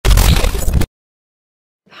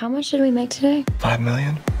how much did we make today? 5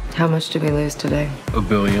 million. How much did we lose today? $1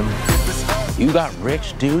 billion. You got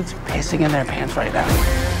rich dudes pissing in their pants right now.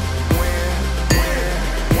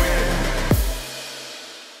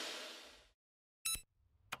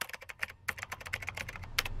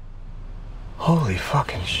 Holy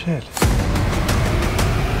fucking shit.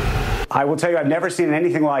 I will tell you, I've never seen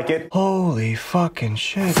anything like it. Holy fucking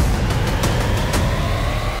shit.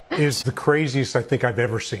 Is the craziest I think I've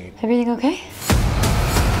ever seen. Everything okay?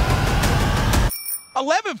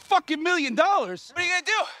 $11 million? What are you gonna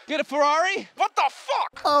do? Get a Ferrari? What the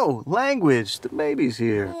fuck? Oh, language. The baby's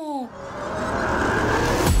here.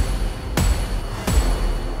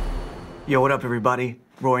 Yo, what up, everybody?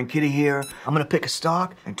 Roaring Kitty here. I'm gonna pick a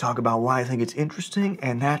stock and talk about why I think it's interesting,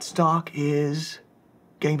 and that stock is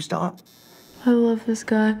GameStop. I love this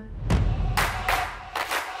guy.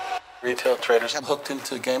 Retail traders have hooked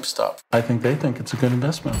into GameStop. I think they think it's a good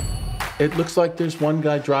investment. It looks like there's one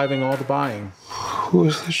guy driving all the buying. Who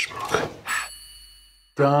is this schmuck?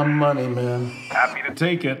 Dumb money, man. Happy to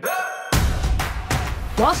take it.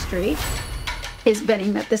 Wall Street is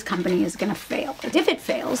betting that this company is gonna fail. But if it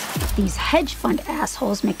fails, these hedge fund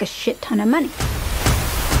assholes make a shit ton of money.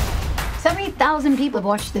 70,000 people have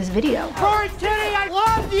watched this video. Rory Kitty, I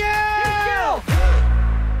love you!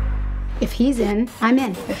 If he's in, I'm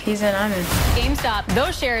in. If he's in, I'm in. GameStop,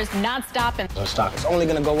 those shares not stopping. The stock is only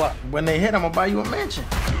gonna go up. When they hit, I'm gonna buy you a mansion.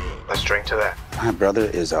 Let's drink to that. My brother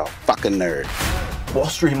is a fucking nerd. Wall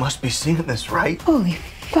Street must be seeing this, right? Holy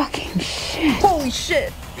fucking shit. Holy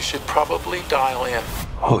shit! You should probably dial in.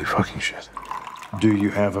 Holy fucking shit. Do you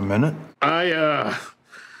have a minute?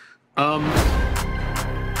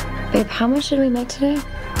 Babe, how much did we make today?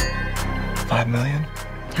 5 million.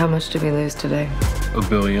 How much did we lose today? $1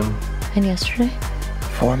 billion. And yesterday?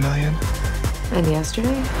 4 million. And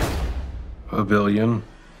yesterday? $1 billion.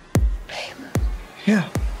 Babe, Yeah.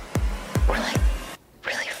 we're like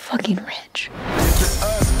really fucking rich.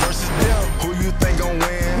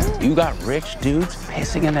 You got rich dudes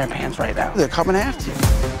pissing in their pants right now. They're coming after you.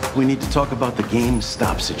 We need to talk about the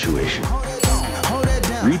GameStop situation.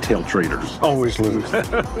 Retail traders always lose.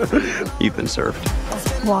 You've been served.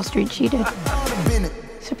 Wall Street cheated.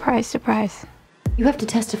 Surprise, surprise. You have to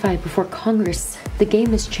testify before Congress. The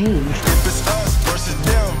game has changed.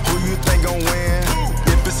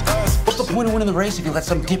 What's the point of winning the race if you let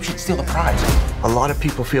some dipshit steal the prize? A lot of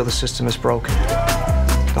people feel the system is broken.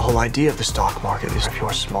 The whole idea of the stock market is if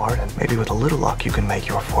you're smart and maybe with a little luck you can make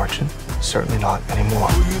your fortune. Certainly not anymore.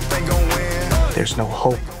 There's no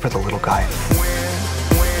hope for the little guy.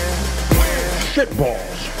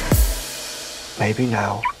 Shitballs. Maybe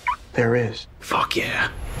now there is. Fuck yeah.